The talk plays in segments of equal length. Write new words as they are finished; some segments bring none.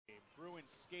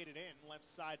Bruins skated in, left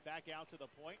side back out to the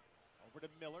point. Over to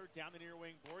Miller, down the near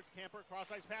wing boards. Camper,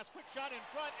 cross-ice pass, quick shot in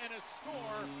front, and a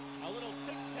score. A little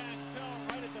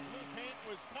tic-tac-toe right at the blue paint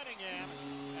was Cunningham,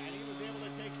 and he was able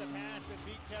to take the pass and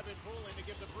beat Kevin Poulin to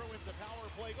give the Bruins a power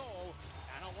play goal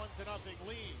and a 1-0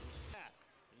 lead.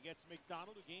 He gets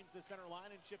McDonald, who gains the center line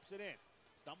and chips it in.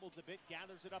 Stumbles a bit,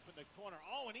 gathers it up in the corner.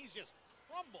 Oh, and he's just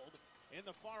crumbled in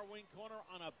the far wing corner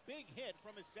on a big hit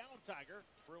from his Sound Tiger.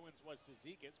 Bruins was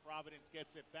Cizikas. Providence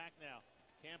gets it back now.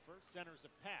 Camper centers a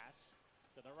pass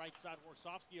to the right side.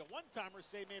 Warsofsky, a one-timer,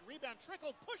 save made, rebound,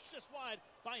 trickled, pushed just wide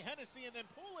by Hennessy, and then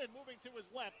Poulin moving to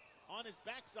his left on his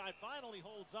backside, finally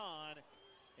holds on,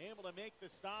 able to make the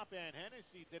stop, and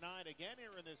Hennessy denied again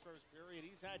here in this first period.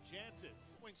 He's had chances.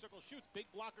 Wing circle shoots, big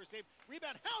blocker save,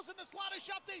 rebound, House in the slot, a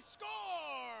shot, they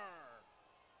score!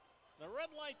 The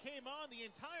red light came on, the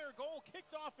entire goal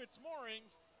kicked off its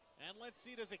moorings, and let's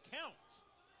see, does it count?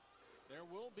 There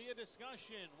will be a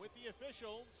discussion with the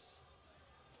officials.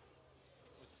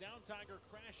 The Sound Tiger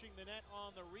crashing the net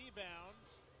on the rebound.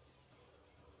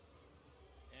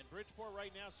 And Bridgeport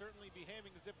right now certainly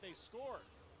behaving as if they scored.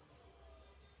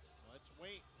 Let's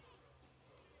wait.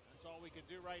 That's all we can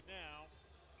do right now.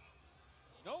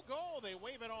 No goal, they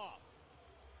wave it off.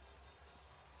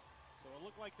 So it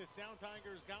looked like the Sound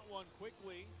Tigers got one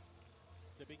quickly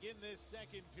to begin this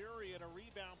second period. A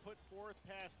rebound put forth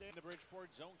past in the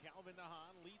Bridgeport zone. Calvin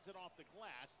Nahan leads it off the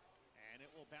glass, and it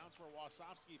will bounce for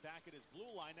Wasowski back at his blue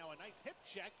line. Now a nice hip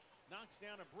check, knocks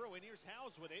down a Bruin. Here's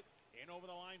Howes with it, in over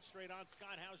the line straight on.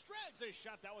 Scott Howes drags a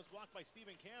shot that was blocked by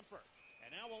Stephen Camper, and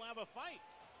now we'll have a fight.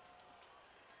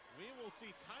 We will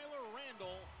see Tyler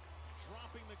Randall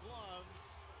dropping the gloves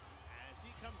as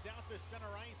he comes out to center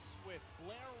ice with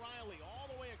Blair Riley all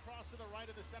the way across to the right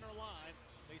of the center line.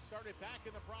 They started back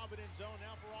in the Providence zone,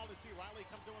 now for all to see. Riley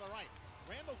comes in with a right.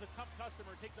 Randall's a tough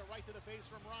customer, takes a right to the face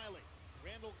from Riley.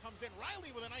 Randall comes in,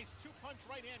 Riley with a nice two-punch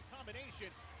right-hand combination.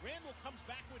 Randall comes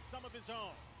back with some of his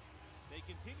own. They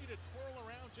continue to twirl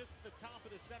around just at the top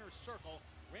of the center circle.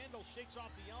 Randall shakes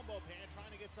off the elbow pad,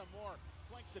 trying to get some more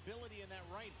flexibility in that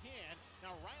right hand.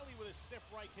 Now Riley with a stiff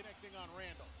right connecting on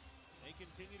Randall. They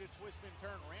continue to twist and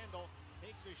turn. Randall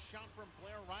takes a shot from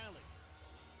Blair Riley.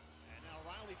 And now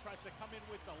Riley tries to come in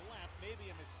with the left, maybe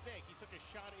a mistake. He took a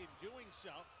shot in doing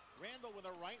so. Randall with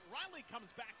a right. Riley comes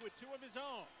back with two of his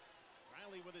own.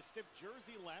 Riley with a stiff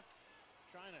jersey left,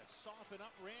 trying to soften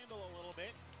up Randall a little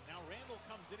bit. Now Randall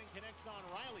comes in and connects on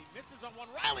Riley. Misses on one.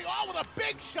 Riley, oh, with a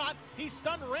big shot. He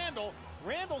stunned Randall.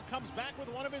 Randall comes back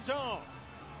with one of his own.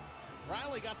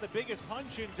 Riley got the biggest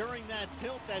punch in during that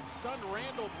tilt that stunned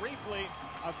Randall briefly.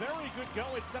 A very good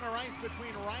go at center ice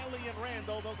between Riley and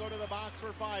Randall. They'll go to the box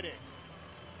for fighting.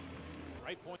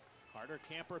 Right point. Carter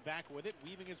Camper back with it,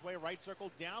 weaving his way right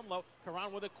circle down low.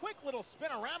 Caron with a quick little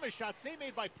spinorama shot, save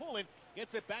made by Poulin.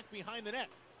 Gets it back behind the net.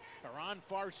 Caron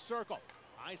far circle.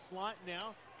 High slot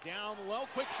now. Down low.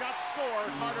 Quick shot, score.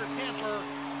 Carter Camper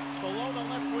below the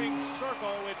left wing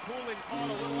circle with Poulin caught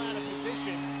a little out of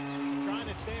position, trying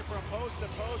to stay from post to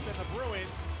post, and the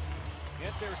Bruins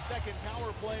get their second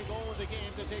power play goal of the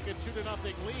game to take a 2-0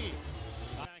 lead.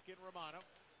 Back in Romano.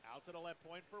 Out to the left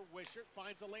point for Wishart.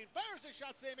 Finds a lane. Fires a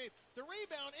shot. Save made. The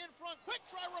rebound in front. Quick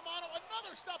try Romano.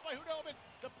 Another stop by Khudobin.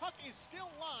 The puck is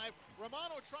still live.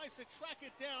 Romano tries to track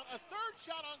it down. A third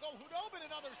shot on goal. Khudobin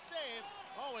another save.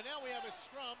 Oh, and now we have a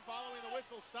scrum following the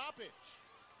whistle stoppage.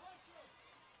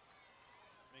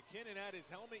 McKinnon had his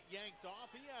helmet yanked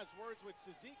off. He has words with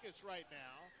Cizikas right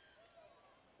now.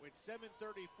 With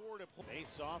 7:34 to play.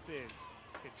 Face-off is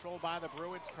controlled by the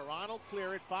Bruins. Caron will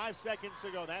clear it. 5 seconds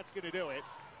to go. That's going to do it.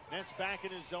 Ness back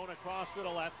in his zone across to the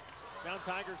left. Sound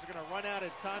Tigers are going to run out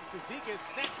of time. Cizikas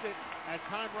snaps it as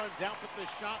time runs out, but the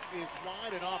shot is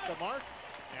wide and off the mark.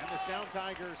 And the Sound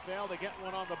Tigers fail to get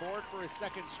one on the board for a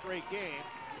second straight game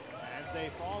as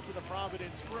they fall to the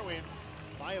Providence Bruins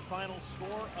by a final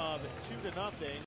score of 2-0.